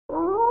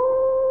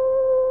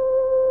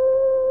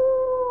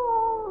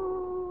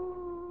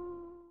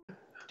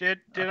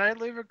Did I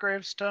leave a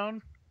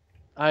gravestone?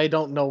 I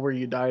don't know where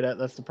you died at.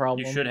 That's the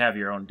problem. You should have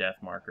your own death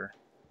marker.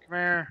 Come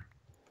here.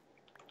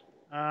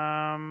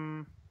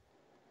 Are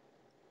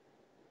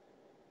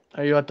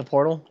you at the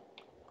portal?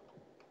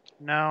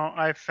 No,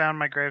 I found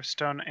my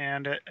gravestone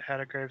and it had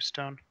a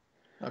gravestone.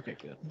 Okay,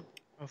 good.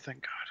 Oh,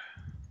 thank God.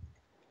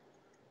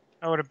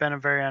 I would have been a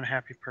very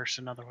unhappy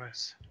person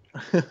otherwise.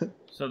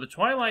 So the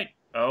Twilight...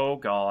 Oh,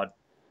 God.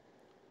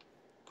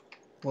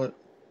 What?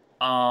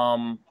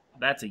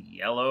 That's a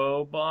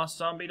yellow boss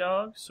zombie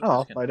dog. So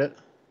I'll fight it.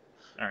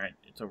 Alright,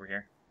 it's over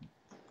here.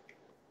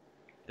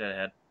 Dead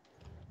ahead.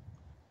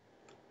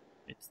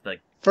 It's the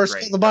First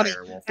great kill the bunny.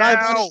 wolf. Die,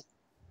 bunny.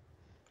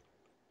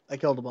 I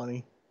killed a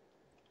bunny.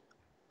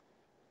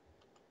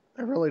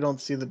 I really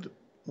don't see the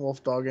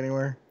wolf dog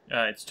anywhere.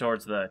 It's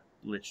towards the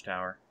Lich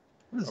Tower.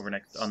 Over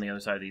next, on the other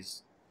side of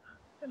these.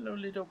 Hello,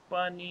 little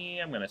bunny.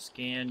 I'm gonna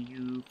scan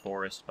you,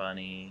 forest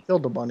bunny.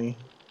 Killed the bunny.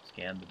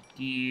 Scan the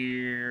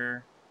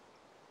deer.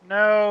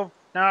 No,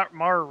 not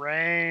more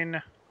rain.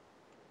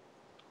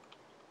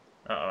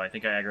 Uh-oh, I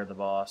think I aggroed the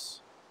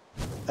boss.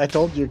 I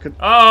told you could...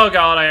 Oh,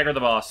 God, I aggroed the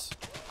boss.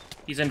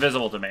 He's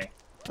invisible to me.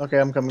 Okay,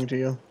 I'm coming to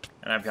you.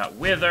 And I've got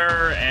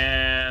Wither,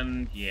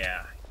 and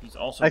yeah. He's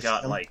also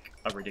got, like,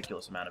 a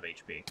ridiculous amount of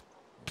HP.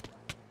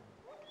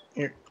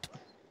 Here.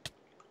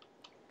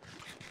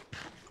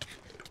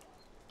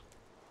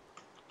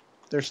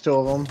 There's two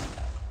of them.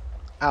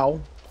 Ow.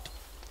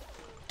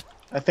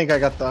 I think I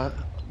got the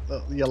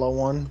yellow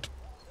one.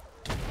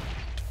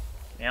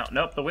 Yeah,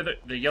 nope,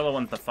 the yellow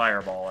one's the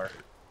fireballer.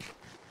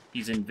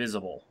 He's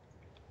invisible.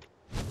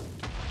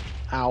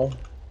 Ow.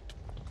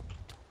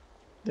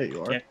 There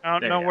you are. Yeah, I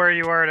don't know where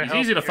you are to help.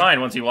 He's easy to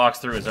find once he walks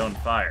through his own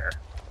fire.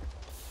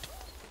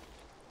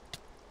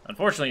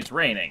 Unfortunately, it's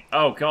raining.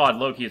 Oh God,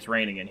 Loki, it's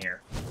raining in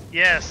here.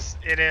 Yes,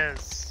 it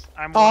is.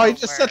 I'm oh, I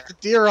just set the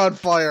deer on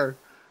fire.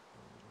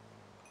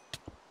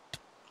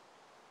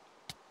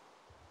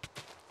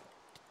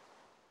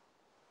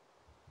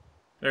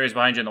 There he's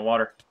behind you in the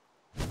water.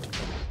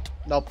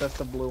 Nope, that's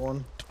the blue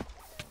one.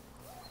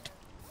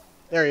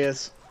 There he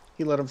is.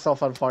 He lit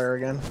himself on fire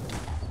again.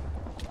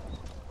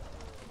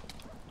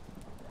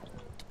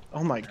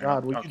 Oh my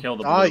God, we I'll can kill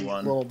the die, blue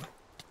one. Little...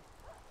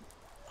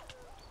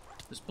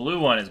 This blue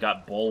one has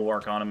got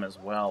bulwark on him as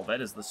well.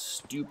 That is the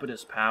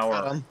stupidest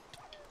power.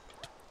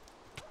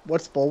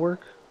 What's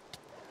bulwark?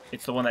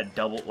 It's the one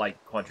that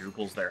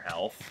quadruples their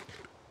health.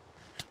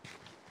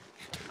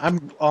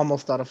 I'm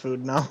almost out of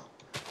food now.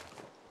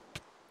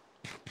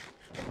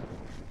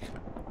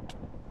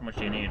 How much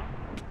do you need?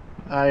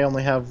 I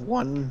only have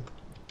one.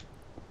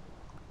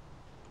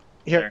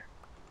 Here.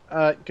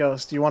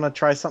 Ghost, do you want to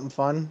try something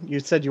fun? You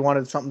said you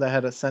wanted something that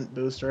had a scent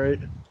boost, right?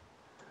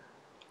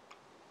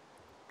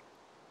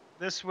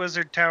 This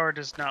wizard tower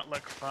does not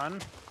look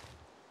fun.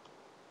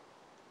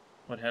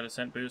 What had a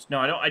scent boost? No,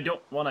 I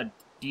don't want to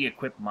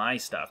de-equip my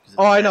stuff.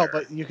 Oh, I know,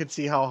 but you could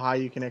see how high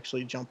you can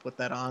actually jump with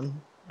that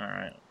on.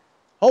 Alright.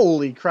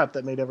 Holy crap,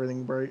 that made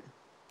everything bright.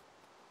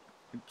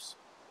 Oops.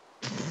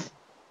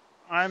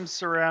 I'm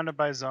surrounded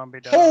by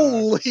zombie dogs.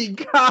 Holy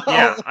cow!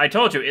 Yeah, I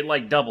told you, it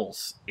like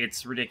doubles.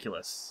 It's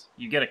ridiculous.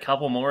 You get a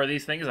couple more of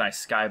these things and I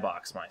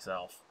skybox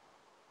myself.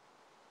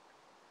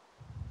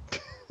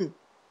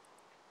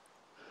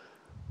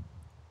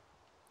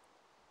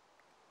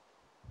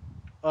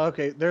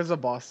 Okay, there's a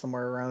boss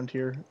somewhere around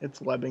here.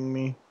 It's webbing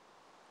me.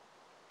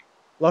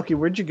 Lucky,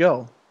 where'd you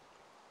go?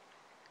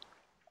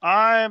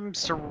 I'm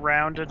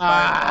surrounded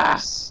by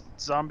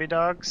zombie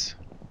dogs.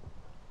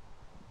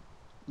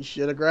 You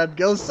should have grabbed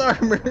Ghost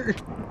armor.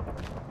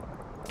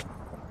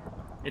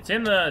 It's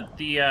in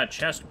the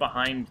chest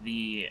behind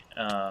the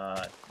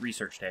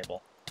research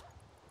table.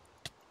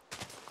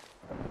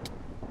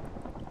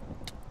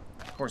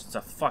 Of course, it's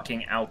a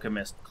fucking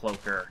alchemist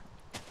cloaker.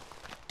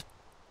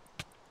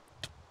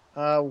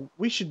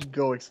 We should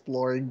go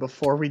exploring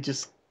before we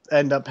just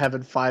end up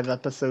having 5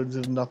 episodes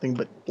of nothing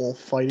but wolf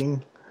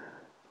fighting.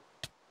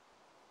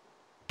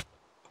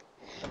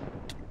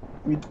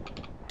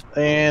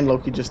 And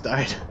Loki just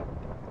died.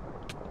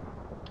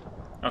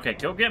 Okay,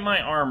 go get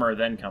my armor,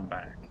 then come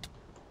back.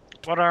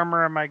 What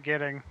armor am I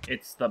getting?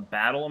 It's the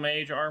battle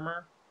mage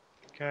armor.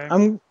 Okay.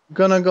 I'm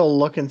gonna go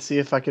look and see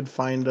if I could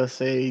find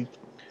us a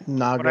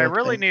Naga. What I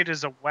really need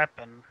is a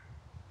weapon.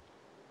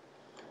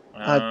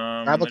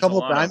 Grab a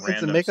couple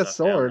diamonds and make a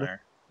sword.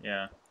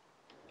 Yeah.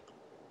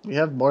 We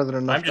have more than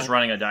enough. I'm just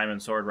running a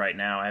diamond sword right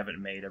now. I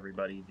haven't made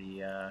everybody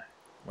the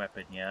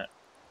weapon yet.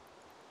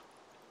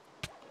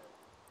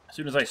 As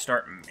soon as I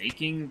start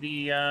making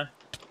the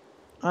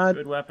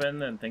good weapon,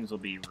 then things will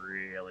be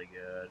really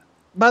good.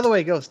 By the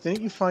way, Ghost,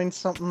 didn't you find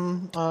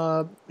something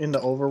in the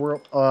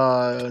overworld?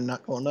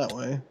 Not going that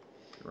way.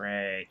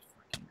 Great.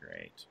 Fucking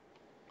great.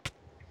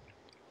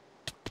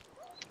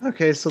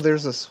 Okay, so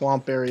there's a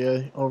swamp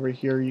area over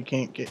here you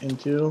can't get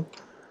into.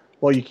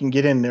 Well, you can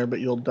get in there, but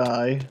you'll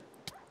die.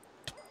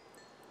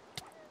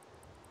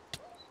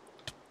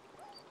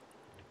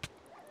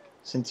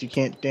 Since you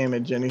can't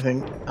damage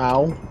anything.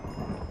 Ow.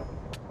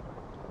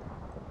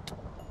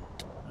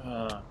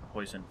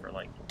 Poison for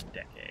like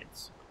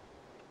decades.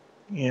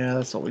 Yeah,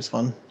 that's always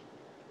fun.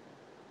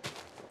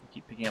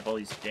 Keep picking up all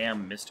these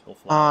damn mystical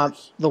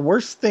flowers. The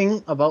worst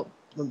thing about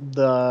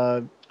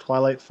the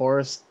Twilight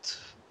Forest,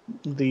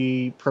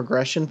 the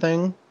progression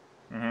thing,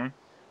 Mm-hmm.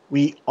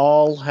 we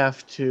all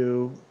have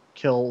to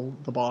kill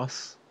the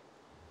boss.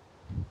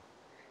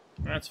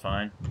 That's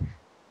fine.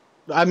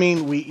 I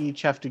mean, we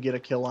each have to get a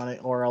kill on it,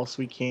 or else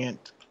we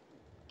can't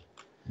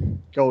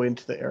go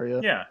into the area.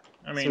 Yeah,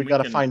 I mean, so we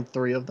gotta find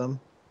 3 of them.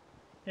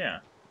 Yeah.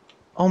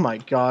 Oh my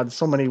god,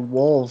 so many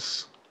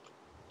wolves.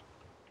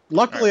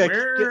 Luckily, Right, I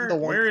keep getting the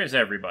one. where is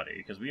everybody?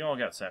 Because we all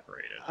got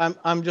separated.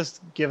 I'm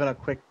just giving a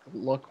quick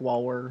look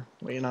while we're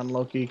waiting on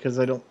Loki because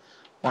I don't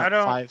want I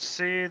don't 5.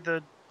 see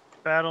the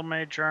battle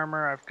mage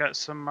armor. I've got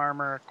some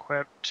armor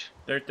equipped.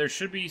 There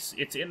should be.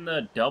 It's in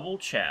the double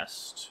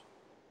chest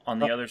on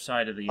the other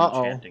side of the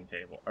Uh-oh. enchanting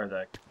table or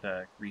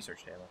the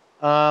research table.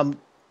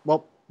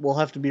 Well, we'll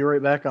have to be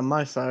right back on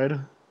my side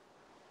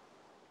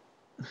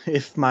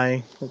if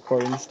my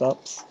recording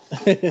stops.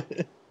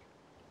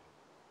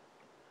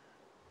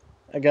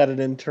 I got an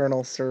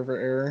internal server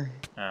error.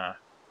 Ah.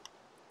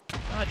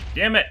 God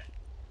damn it!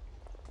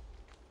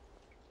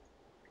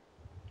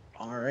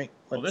 Alright.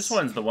 Well, this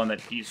one's the one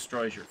that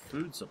destroys your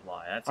food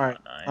supply. That's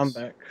not nice. I'm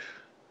back.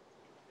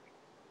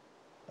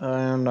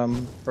 And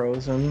I'm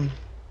frozen. Where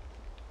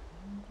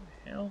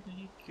the hell did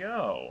he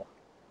go?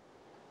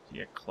 Is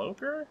he a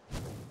cloaker?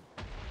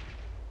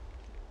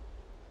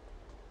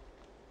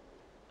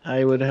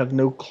 I would have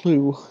no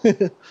clue.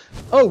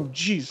 Oh,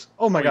 jeez.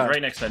 Oh my god. He's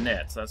right next to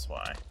Nitz, that's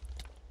why.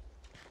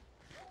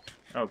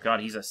 Oh god,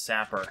 he's a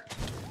sapper.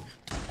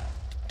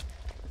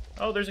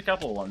 Oh, there's a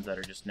couple of ones that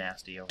are just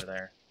nasty over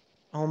there.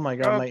 Oh my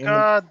god. Oh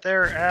god,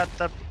 they're at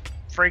the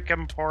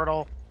freaking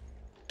portal.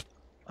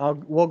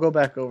 We'll go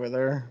back over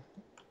there.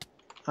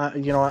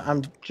 You know what?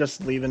 I'm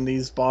just leaving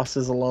these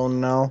bosses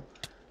alone now.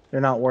 They're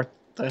not worth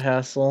the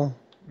hassle.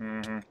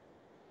 Mm-hmm.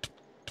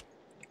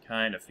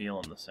 Kind of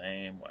feeling the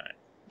same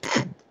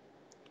way.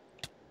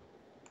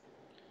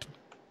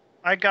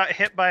 I got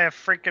hit by a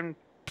freaking...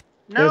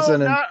 There's No,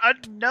 not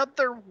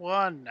another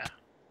one.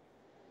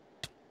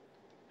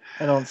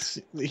 I don't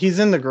see... He's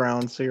in the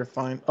ground, so you're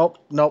fine. Oh,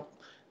 nope.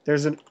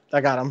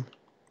 I got him.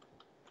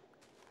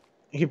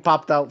 He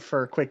popped out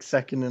for a quick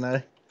second, and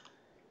I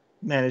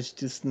managed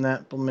to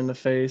snap him in the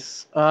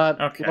face.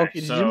 Okay, Loki,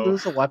 did you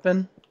lose a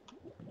weapon?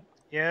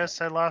 Yes,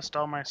 I lost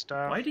all my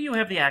stuff. Why do you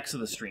have the axe of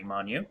the stream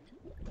on you?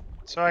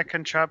 So I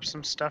can chop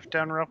some stuff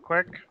down real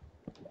quick.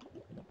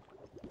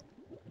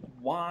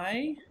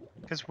 Why?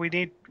 Because we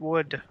need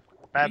wood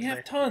badly. We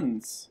have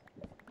tons.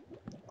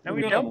 No, We're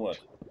we good on don't. wood.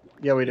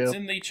 Yeah, we do. It's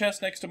in the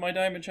chest next to my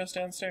diamond chest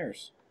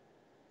downstairs.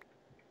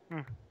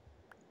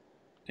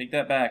 Take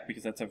that back,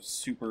 because that's a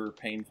super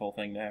painful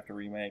thing to have to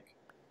remake.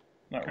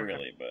 Not Okay.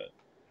 really, but...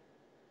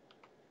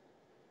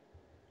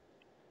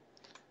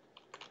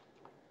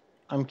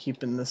 I'm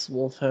keeping this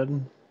wolf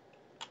head.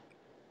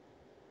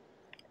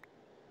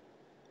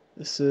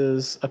 This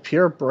is a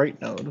pure bright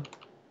node.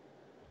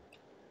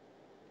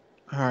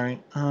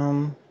 Alright,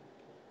 oh,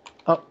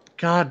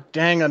 god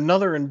dang,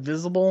 another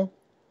invisible?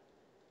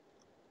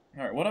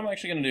 Alright, what I'm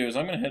actually going to do is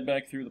I'm going to head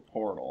back through the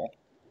portal,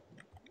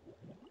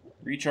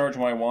 recharge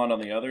my wand on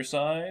the other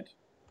side,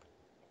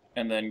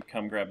 and then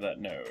come grab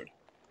that node.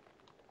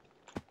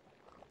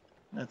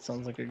 That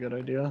sounds like a good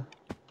idea.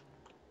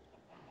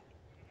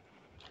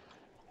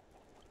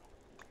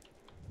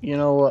 You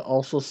know what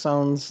also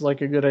sounds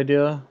like a good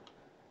idea?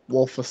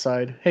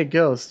 Wolficide. Hey,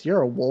 Ghost,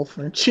 you're a wolf,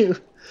 aren't you?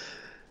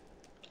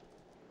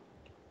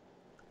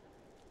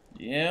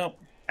 Yep.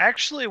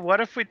 Actually,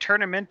 what if we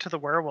turn him into the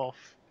werewolf?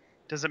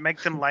 Does it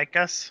make them like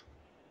us?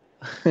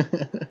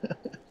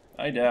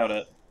 I doubt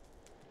it.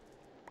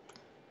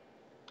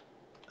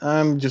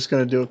 I'm just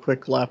gonna do a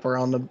quick lap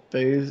around the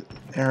base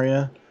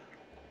area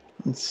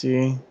and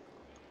see.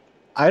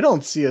 I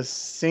don't see a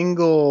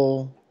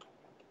single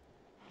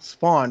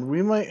spawn.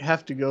 We might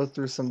have to go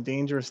through some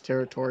dangerous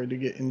territory to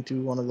get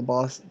into one of the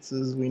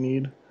bosses we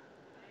need.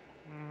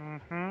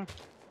 Mm-hmm.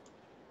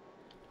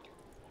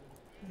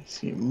 I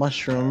see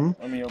mushroom.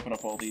 Let me open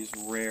up all these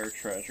rare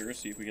treasures,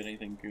 see if we get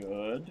anything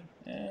good.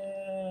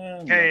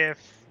 And... Okay, if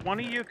one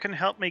of you can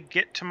help me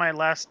get to my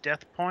last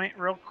death point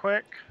real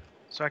quick,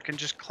 so I can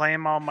just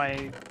claim all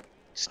my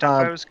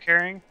stuff I was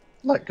carrying.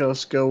 Let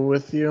Ghost go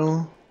with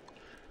you,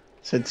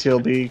 since he'll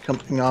be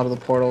coming out of the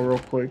portal real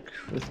quick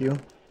with you.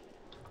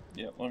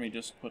 Yep, let me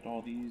just put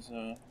all these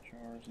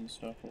jars and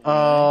stuff away.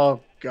 Oh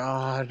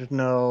god,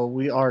 no,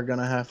 we are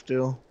gonna have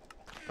to.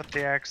 Put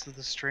the axe of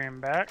the stream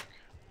back.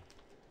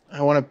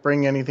 I want to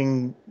bring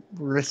anything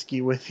risky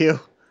with you.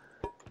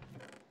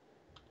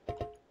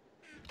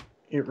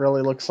 It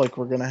really looks like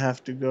we're gonna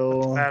have to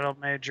go. Battle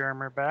mage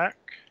armor back.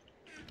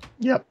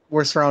 Yep,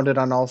 we're surrounded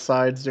on all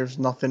sides. There's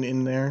nothing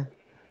in there.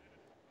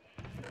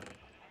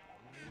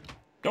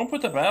 Don't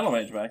put the battle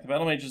mage back. The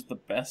battle mage is the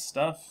best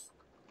stuff.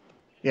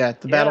 Yeah,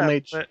 the battle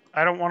mage. But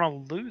I don't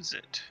want to lose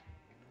it.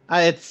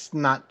 It's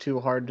not too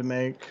hard to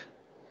make.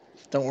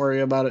 Don't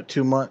worry about it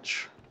too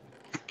much.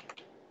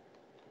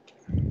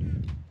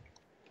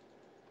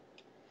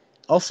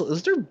 Also,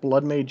 is there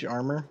blood mage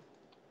armor?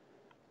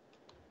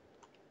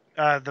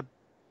 The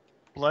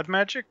blood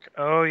magic?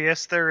 Oh,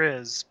 yes, there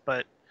is,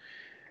 but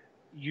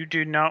you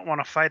do not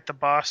want to fight the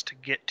boss to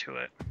get to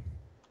it.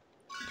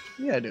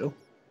 Yeah, I do.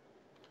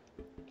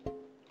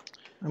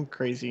 I'm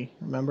crazy,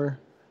 remember?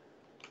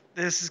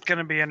 This is going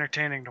to be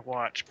entertaining to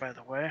watch, by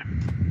the way.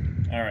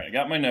 Alright, I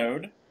got my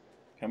node.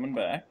 Coming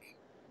back.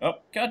 Oh,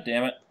 god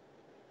damn it.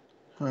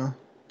 Huh.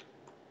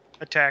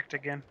 Attacked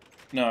again.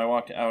 No, I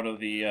walked out of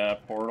the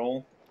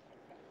portal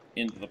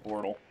into the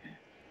portal.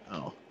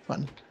 Oh,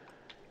 fun.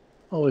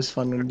 Always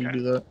fun when you Okay.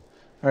 do that.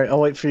 Alright,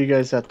 I'll wait for you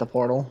guys at the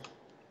portal.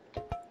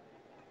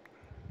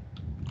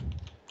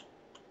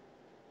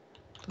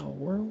 The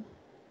world?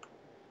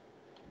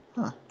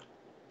 Huh.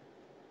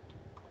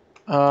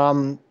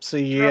 So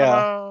yeah.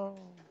 Oh.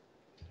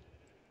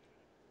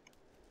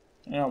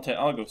 And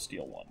I'll go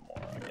steal one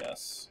more, I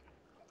guess.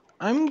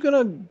 I'm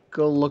gonna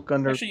go look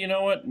under... Actually, you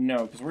know what?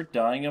 No, because we're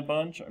dying a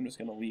bunch. I'm just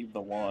gonna leave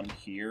the wand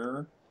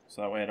here,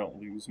 so that way I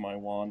don't lose my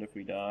wand if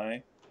we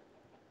die.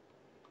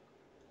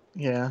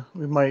 Yeah,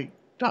 we might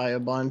die a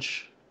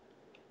bunch.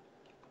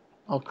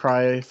 I'll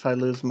cry if I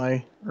lose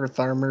my earth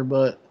armor,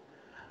 but...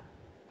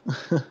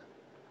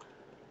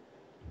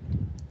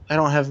 I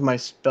don't have my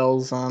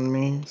spells on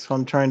me, so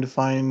I'm trying to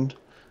find...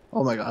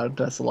 Oh my god,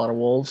 that's a lot of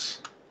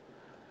wolves.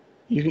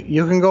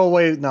 You can go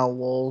away now,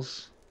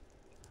 wolves.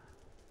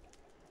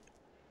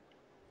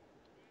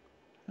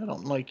 I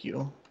don't like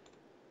you.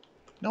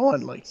 No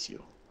one likes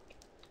you.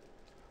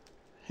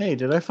 Hey,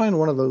 did I find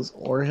one of those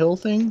ore hill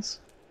things?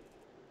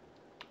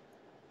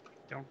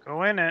 Don't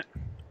go in it.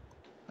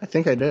 I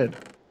think I did.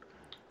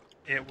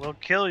 It will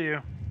kill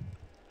you.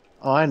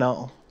 Oh, I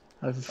know.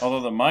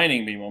 Although the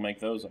mining beam will make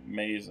those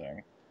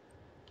amazing.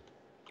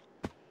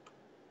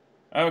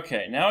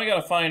 Okay, now I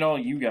gotta find all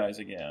you guys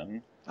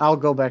again. I'll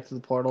go back to the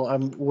portal. I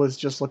was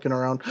just looking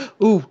around.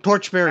 Ooh,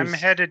 torchberries! I'm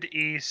headed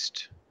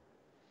east.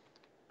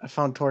 I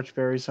found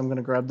torchberries, so I'm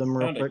gonna grab them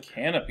real Found quick. a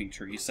canopy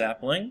tree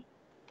sapling.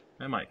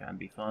 That might kind of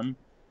be fun.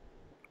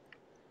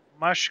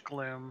 Mush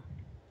gloom.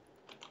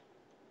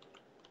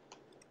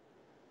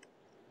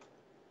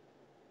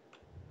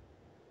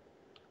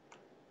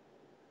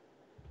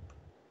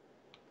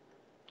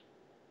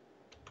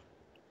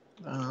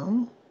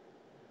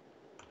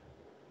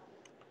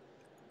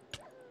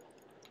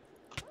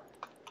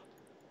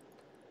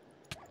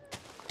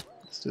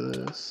 Let's do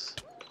this.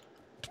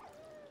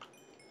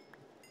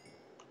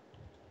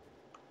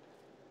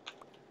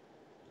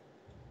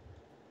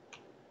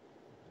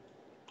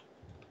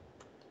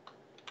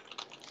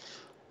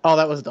 Oh,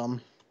 that was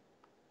dumb.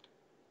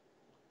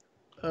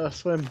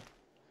 Swim.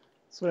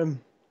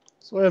 Swim.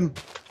 Swim.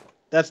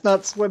 That's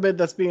not swimming,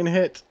 that's being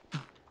hit.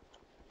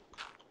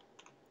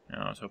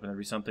 I was hoping there'd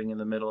be something in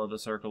the middle of the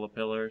circle of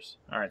pillars.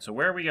 Alright, so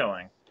where are we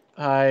going?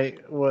 I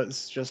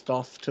was just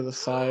off to the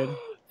side.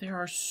 There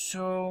are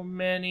so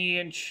many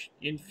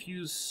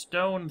infused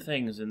stone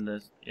things in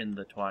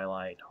the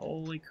Twilight.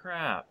 Holy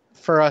crap.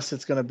 For us,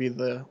 it's gonna be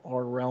the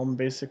ore realm,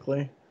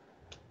 basically.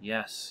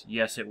 Yes,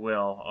 yes it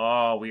will.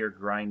 Oh, we are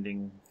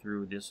grinding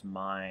through this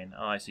mine.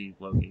 Oh, I see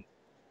Loki.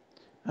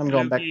 I'm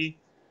going back. Loki.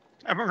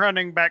 I'm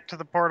running back to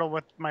the portal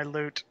with my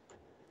loot.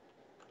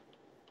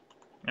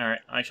 Alright,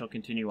 I shall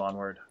continue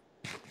onward.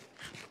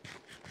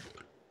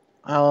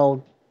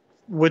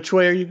 Which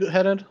way are you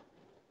headed?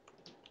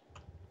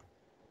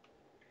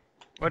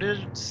 What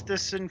is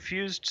this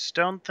infused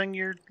stone thing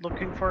you're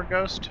looking for,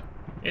 Ghost?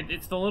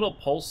 It's the little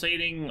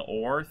pulsating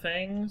ore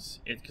things.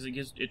 Because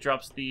it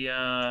drops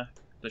the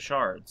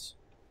shards.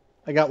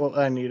 I got what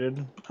I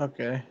needed.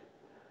 Okay.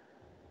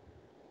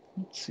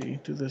 Let's see.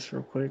 Do this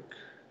real quick.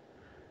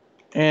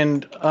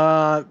 And,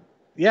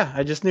 yeah,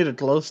 I just need a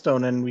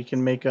glowstone and we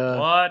can make a...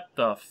 What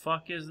the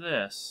fuck is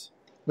this?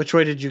 Which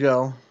way did you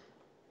go?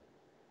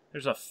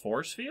 There's a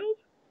force field?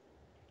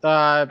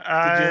 Did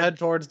you head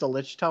towards the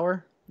Lich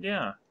Tower?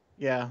 Yeah.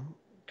 Yeah,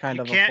 kind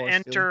You of can't a force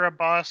enter a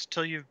boss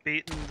till you've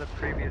beaten the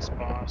previous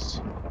boss.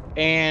 field.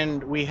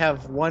 And we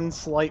have one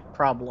slight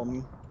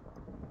problem.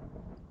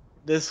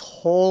 This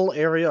whole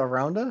area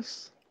around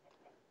us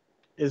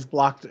is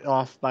blocked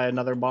off by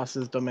another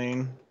boss's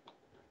domain.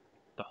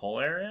 The whole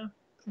area?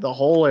 The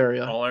whole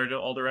area.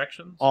 All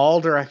directions? All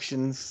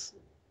directions.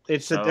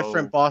 It's a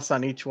different boss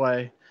on each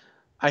way.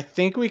 I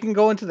think we can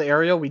go into the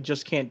area, we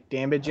just can't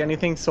damage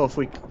anything, so if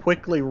we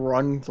quickly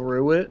run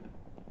through it,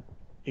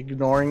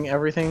 ignoring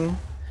everything...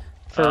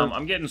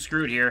 I'm getting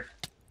screwed here.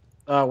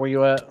 Where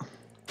you at?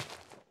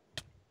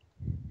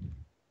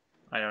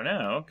 I don't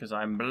know, because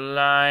I'm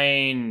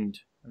blind.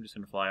 I'm just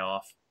going to fly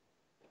off.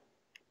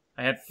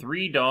 I had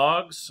 3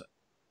 dogs.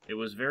 It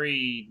was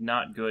very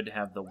not good to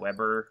have the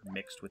Weber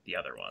mixed with the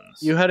other ones.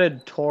 You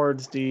headed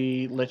towards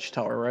the Lich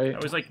Tower, right? I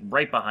was, like,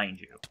 right behind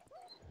you.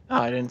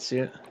 Oh, I didn't see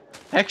it.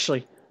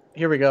 Actually,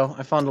 here we go.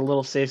 I found a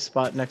little safe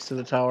spot next to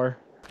the tower.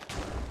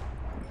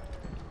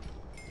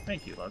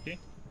 Thank you, Loki.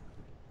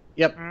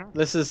 Yep,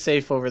 this is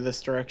safe over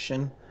this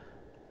direction.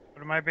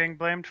 What am I being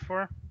blamed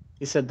for?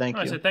 He said thank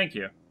you. I said thank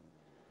you.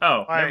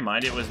 Oh, Why? never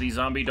mind. It was the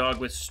zombie dog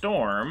with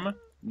Storm,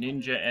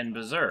 Ninja, and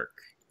Berserk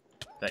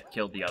that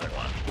killed the other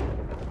one.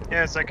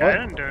 Yeah, it's like, What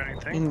I didn't do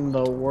anything. in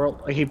the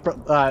world? He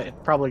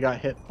probably got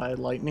hit by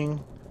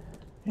lightning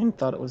and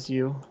thought it was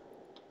you.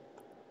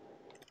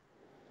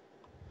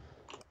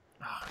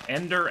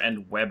 Ender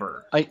and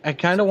Weber. I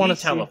kind So of want he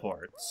to see.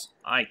 teleports.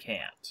 I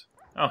can't.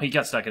 Oh, he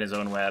got stuck in his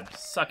own web.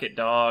 Suck it,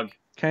 dog.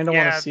 Kind of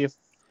want Yeah. to see if.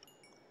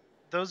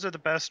 Those are the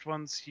best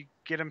ones. You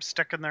get them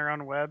stuck in their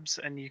own webs,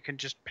 and you can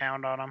just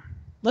pound on them.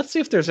 Let's see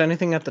if there's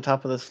anything at the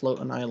top of this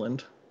floating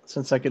island.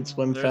 Since I could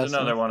swim There's fast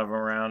another enough. one of them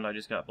around. I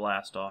just got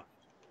blast off.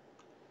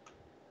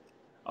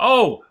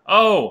 Oh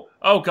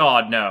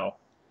God, no.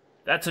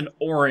 That's an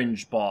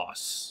orange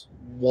boss.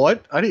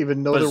 What? I didn't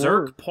even know there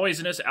were. Berserk,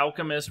 Poisonous,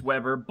 Alchemist,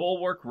 Weber,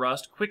 Bulwark,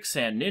 Rust,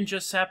 Quicksand,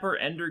 Ninja, Sapper,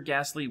 Ender,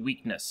 Ghastly,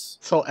 Weakness.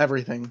 So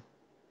everything.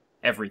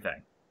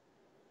 Everything.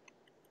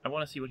 I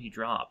want to see what he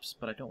drops,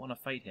 but I don't want to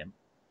fight him.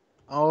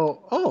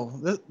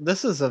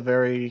 This is a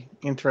very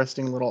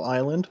interesting little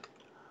island.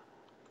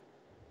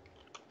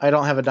 I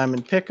don't have a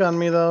diamond pick on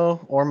me, though,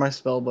 or my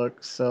spell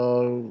book,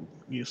 so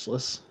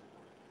useless.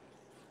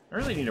 I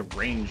really need a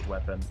ranged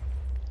weapon.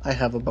 I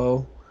have a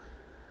bow.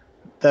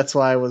 That's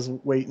why I was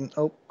waiting.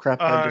 Oh,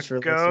 crap, I just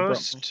realized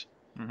Ghost,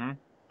 Mm-hmm.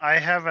 I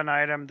have an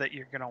item that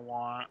you're going to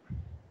want.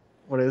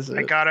 What is it?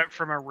 I got it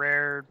from a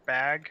rare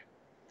bag.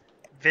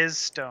 Viz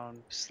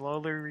Stone.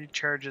 Slowly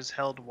recharges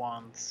held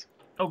wands.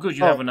 Oh, good,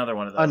 you have another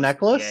one of those. A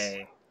necklace?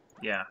 Yay.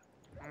 Yeah.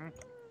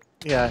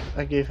 Yeah,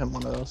 I gave him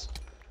one of those.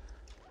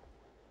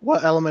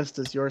 What elements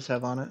does yours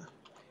have on it?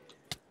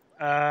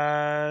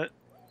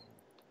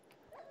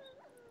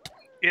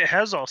 It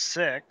has all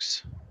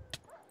 6.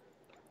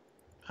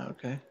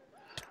 Okay.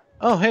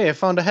 Oh, hey, I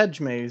found a hedge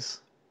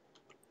maze.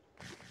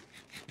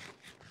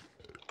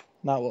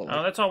 Not what.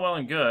 Oh, that's all well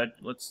and good.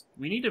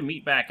 We need to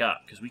meet back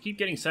up, because we keep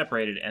getting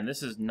separated, and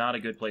this is not a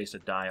good place to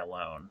die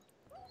alone.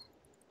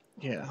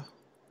 Yeah.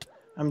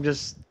 I'm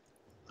just.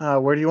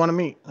 Where do you want to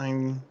meet?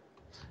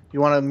 You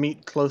want to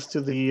meet close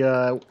to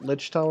the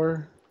Lich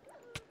Tower?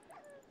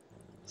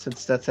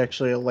 Since that's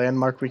actually a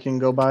landmark we can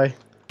go by.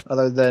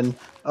 Other than,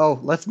 oh,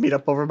 let's meet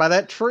up over by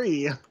that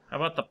tree. How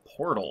about the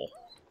portal?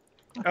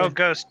 Okay. Oh,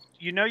 Ghost,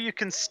 you know you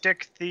can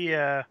stick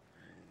the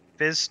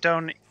Viz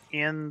Stone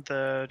in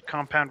the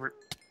compound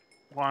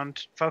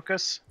wand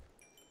focus?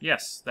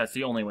 Yes, that's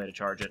the only way to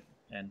charge it,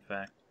 in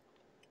fact.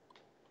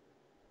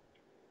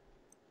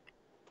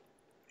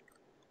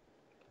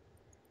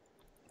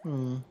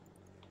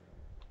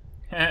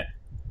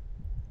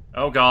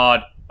 Oh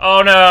God.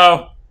 Oh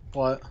no!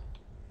 What?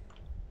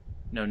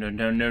 No. I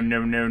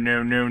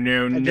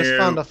just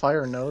found a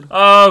fire node.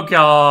 Oh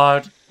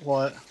God.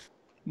 What?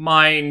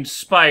 Mind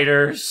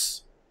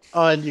spiders.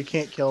 Oh, and you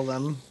can't kill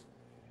them.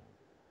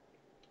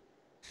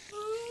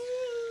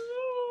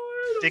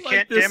 They Like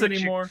can't this damage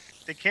anymore.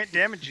 you. They can't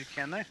damage you,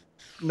 can they?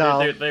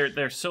 No. They're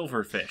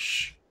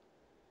silverfish.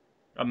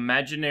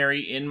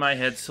 Imaginary in my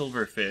head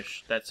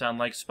silverfish that sound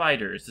like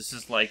spiders. This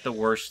is like the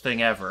worst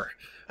thing ever.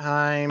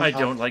 I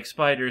don't like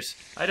spiders.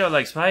 I don't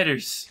like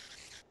spiders.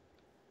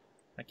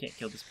 I can't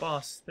kill this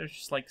boss. There's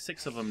just like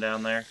 6 of them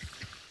down there.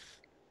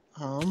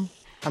 I'm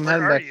Where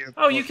heading are back. you?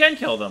 Oh, you can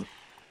kill them.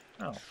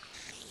 Oh.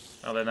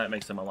 Oh, then that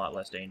makes them a lot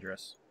less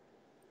dangerous.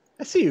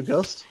 I see you,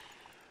 Ghost.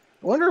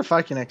 I wonder if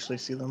I can actually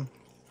see them.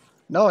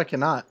 No, I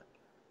cannot.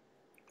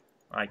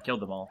 I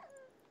killed them all.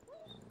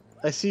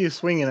 I see you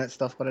swinging at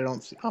stuff, but I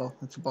don't see. Oh,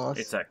 it's a boss.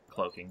 It's that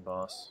cloaking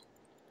boss.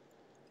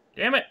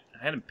 Damn it!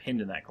 I had him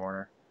pinned in that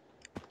corner.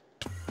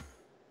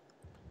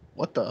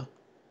 What the?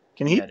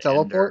 Can he Had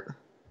teleport? Ender.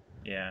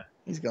 Yeah.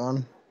 He's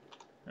gone.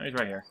 Oh, he's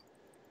right here.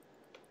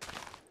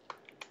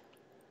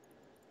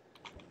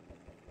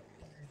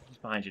 He's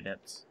behind you,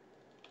 Nitz.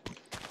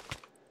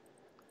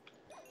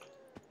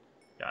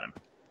 Got him.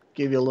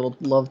 Gave you a little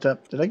love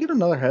tap. Did I get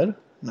another head?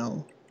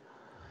 No.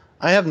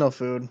 I have no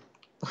food.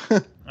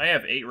 I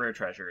have 8 rare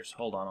treasures.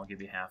 Hold on, I'll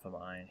give you half of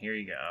mine. Here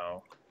you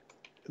go.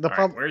 The All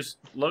problem. right, where's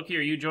Loki?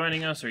 Are you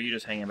joining us, or are you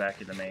just hanging back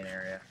in the main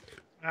area?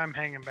 I'm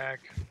hanging back.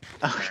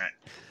 All right.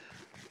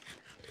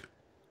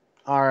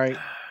 All right.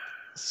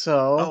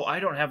 So. Oh, I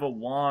don't have a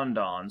wand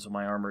on, so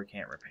my armor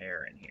can't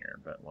repair in here.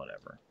 But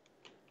whatever.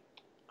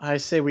 I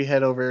say we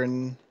head over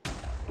and.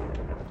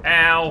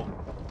 Ow!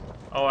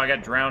 Oh, I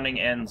got drowning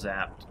and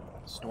zapped.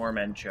 Storm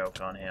and choke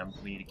on him.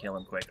 We need to kill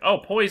him quick. Oh,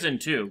 poison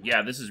too.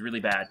 Yeah, this is really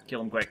bad.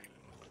 Kill him quick.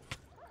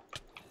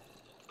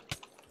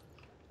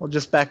 We'll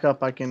just back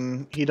up.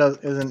 He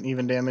isn't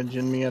even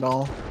damaging me at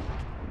all.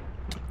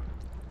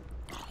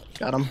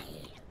 Got him.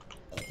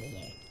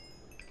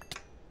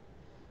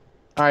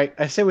 Alright,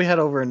 I say we head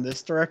over in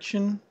this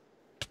direction.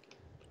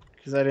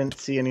 Because I didn't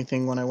see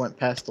anything when I went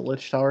past the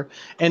Lich Tower.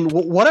 And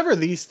whatever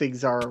these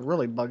things are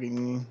really bugging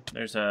me.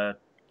 There's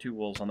 2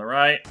 wolves on the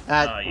right.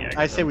 Yeah,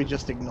 I say we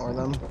just ignore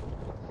them.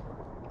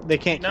 They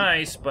can't.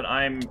 Nice, but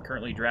I'm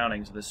currently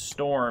drowning, so this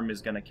storm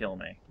is gonna kill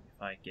me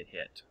if I get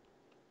hit.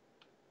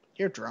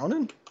 You're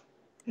drowning?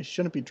 It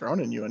shouldn't be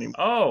drowning you anymore.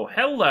 Oh,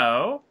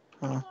 hello!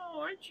 Huh.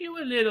 Oh, aren't you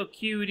a little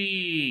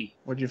cutie?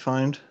 What'd you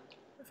find?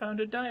 I found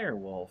a dire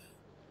wolf.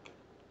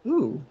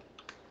 Ooh.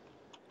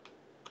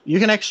 You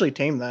can actually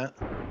tame that.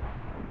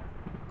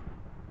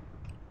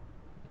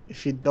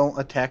 if you don't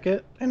attack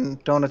it,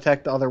 and don't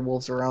attack the other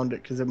wolves around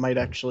it, because it might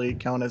actually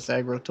count as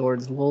aggro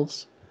towards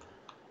wolves.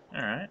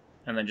 Alright.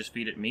 And then just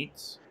feed it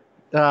meats?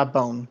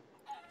 Bone.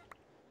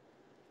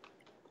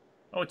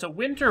 Oh, it's a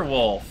winter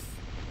wolf.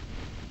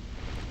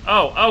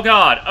 Oh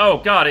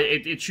god,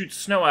 it shoots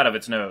snow out of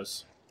its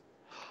nose.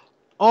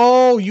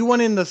 Oh, you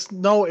went in the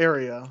snow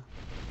area.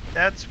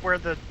 That's where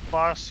the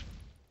boss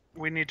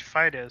we need to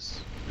fight is,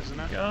 isn't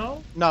it?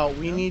 Go. No,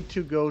 we need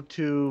to go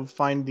to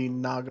find the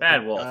Naga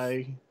Bad wolf.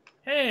 guy.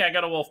 Hey, I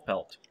got a wolf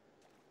pelt.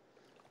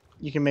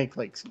 You can make,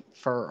 like,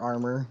 fur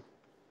armor.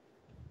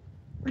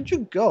 Where'd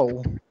you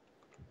go?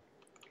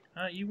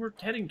 You were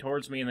heading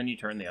towards me and then you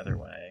turned the other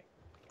way.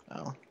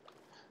 Oh.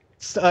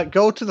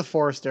 Go to the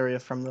forest area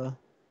from the...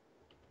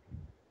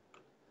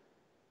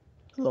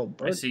 Little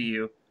bird. I see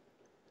you.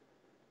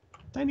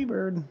 Tiny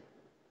bird.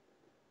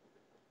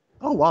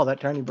 Oh, wow, that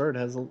tiny bird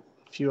has a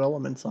few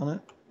elements on it.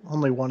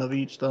 Only one of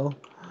each, though.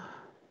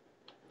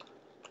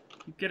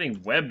 Keep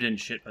getting webbed and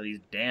shit by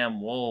these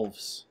damn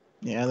wolves.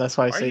 Yeah, that's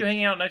why I Why say... are you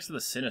hanging out next to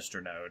the Sinister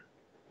node?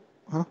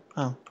 Huh?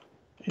 Oh.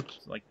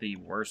 It's like the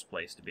worst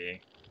place to be.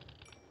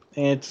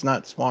 It's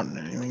not spawning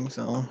anything,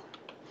 so...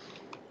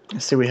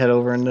 Let's see, we head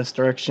over in this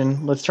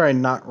direction. Let's try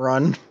and not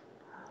run.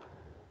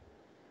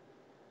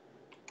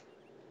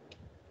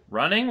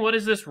 Running? What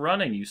is this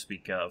running you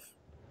speak of?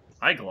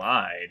 I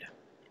glide.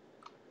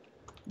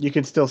 You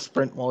can still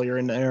sprint while you're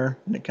in the air,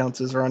 and it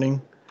counts as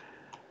running.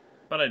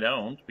 But I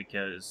don't,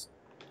 because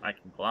I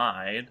can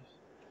glide.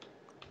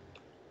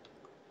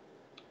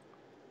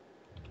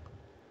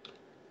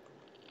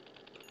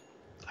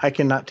 I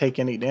cannot take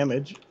any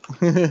damage.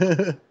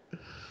 Can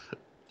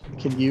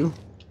you?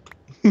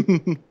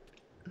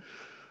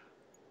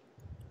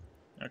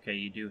 Okay,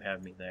 you do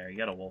have me there. You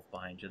got a wolf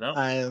behind you,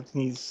 though.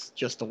 He's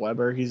just a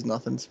Weber. He's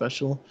nothing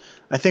special.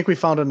 I think we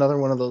found another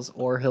one of those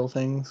ore hill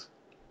things.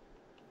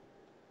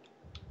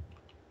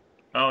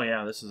 Oh,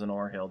 yeah, this is an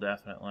ore hill,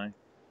 definitely.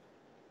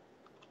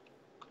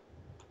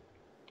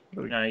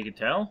 Now you can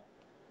tell?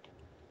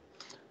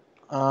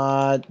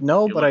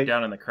 No, You but look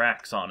down in the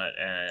cracks on it,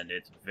 and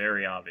it's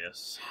very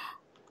obvious.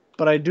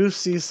 But I do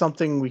see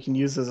something we can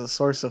use as a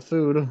source of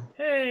food.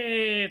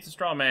 Hey, it's a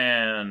straw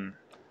man.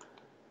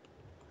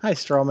 Hi,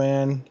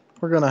 Strawman.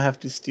 We're gonna have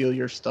to steal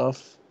your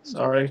stuff.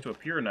 Sorry. Next to a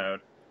pure node.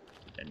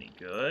 Any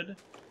good?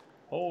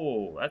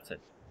 Oh, that's a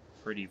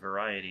pretty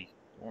variety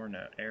ore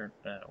node.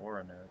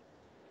 Aura node.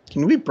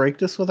 Can we break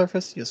this with our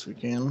fist? Yes, we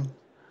can.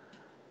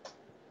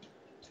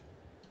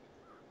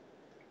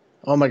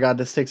 Oh my god,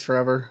 this takes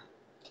forever.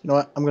 You know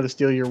what? I'm gonna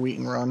steal your wheat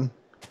and run.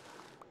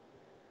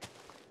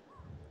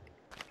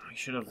 I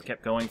should have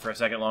kept going for a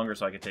second longer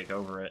so I could take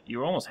over it.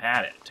 You almost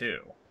had it,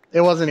 too. It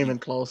wasn't even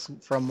close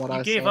from what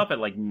I saw. You gave up at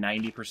like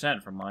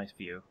 90% from my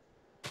view.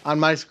 On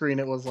my screen,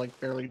 it was like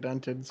barely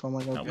dented, so I'm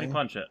like, okay. Let me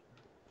punch it.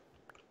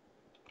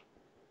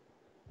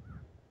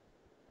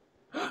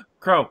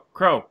 Crow!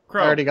 Crow!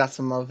 Crow! I already got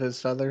some of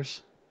his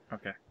feathers.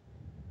 Okay.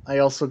 I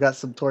also got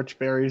some torch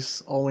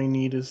berries. All we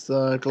need is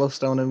the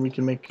glowstone, and we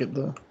can make it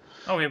the...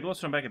 Oh, we have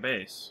glowstone back at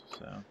base,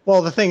 so...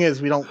 Well, the thing is,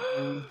 we don't...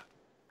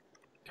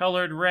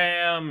 Colored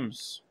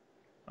rams!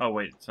 Oh,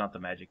 wait, it's not the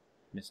magic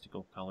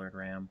mystical colored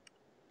ram.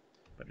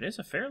 But it is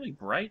a fairly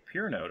bright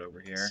pure node over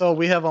here. So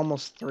we have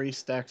almost 3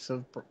 stacks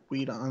of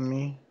wheat on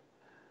me.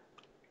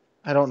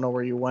 I don't know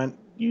where you went.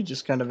 You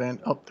just kind of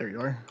went... Oh, there you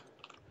are.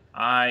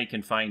 I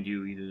can find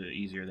you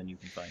easier than you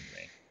can find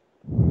me.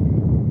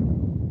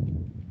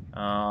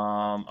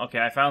 Okay,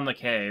 I found the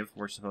cave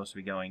we're supposed to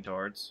be going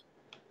towards.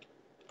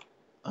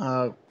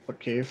 What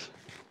cave?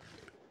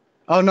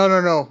 Oh, no,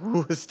 no,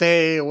 no.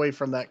 Stay away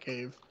from that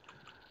cave.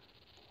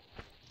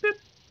 Beep.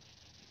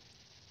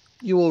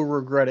 You will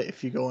regret it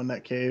if you go in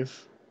that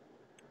cave.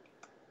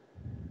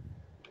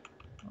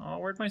 Oh,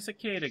 where'd my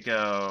cicada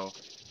go?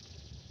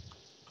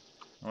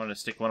 I wanted to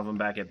stick one of them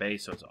back at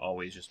base so it's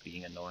always just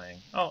being annoying.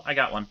 Oh, I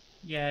got one.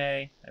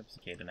 Yay. I have a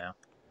cicada now.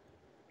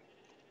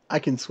 I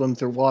can swim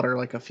through water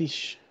like a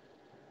fish.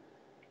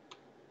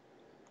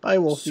 Bye,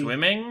 Wolfie.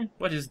 Swimming?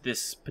 What is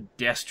this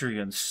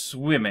pedestrian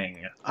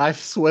swimming? I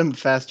swim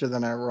faster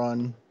than I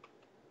run.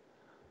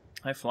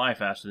 I fly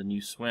faster than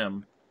you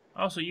swim.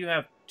 Also, you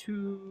have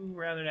 2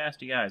 rather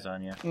nasty guys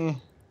on you.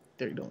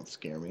 They don't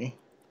scare me.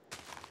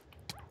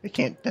 They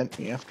can't dent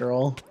me after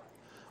all.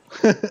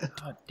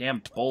 God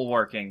damn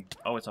bulwarking.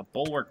 Oh, it's a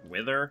bulwark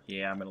wither?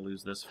 Yeah, I'm gonna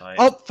lose this fight.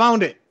 Oh,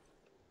 found it!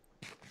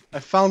 I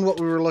found what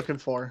we were looking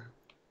for.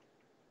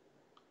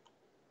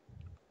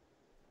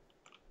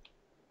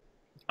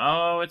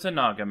 Oh, it's a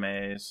Naga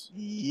maze.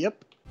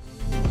 Yep.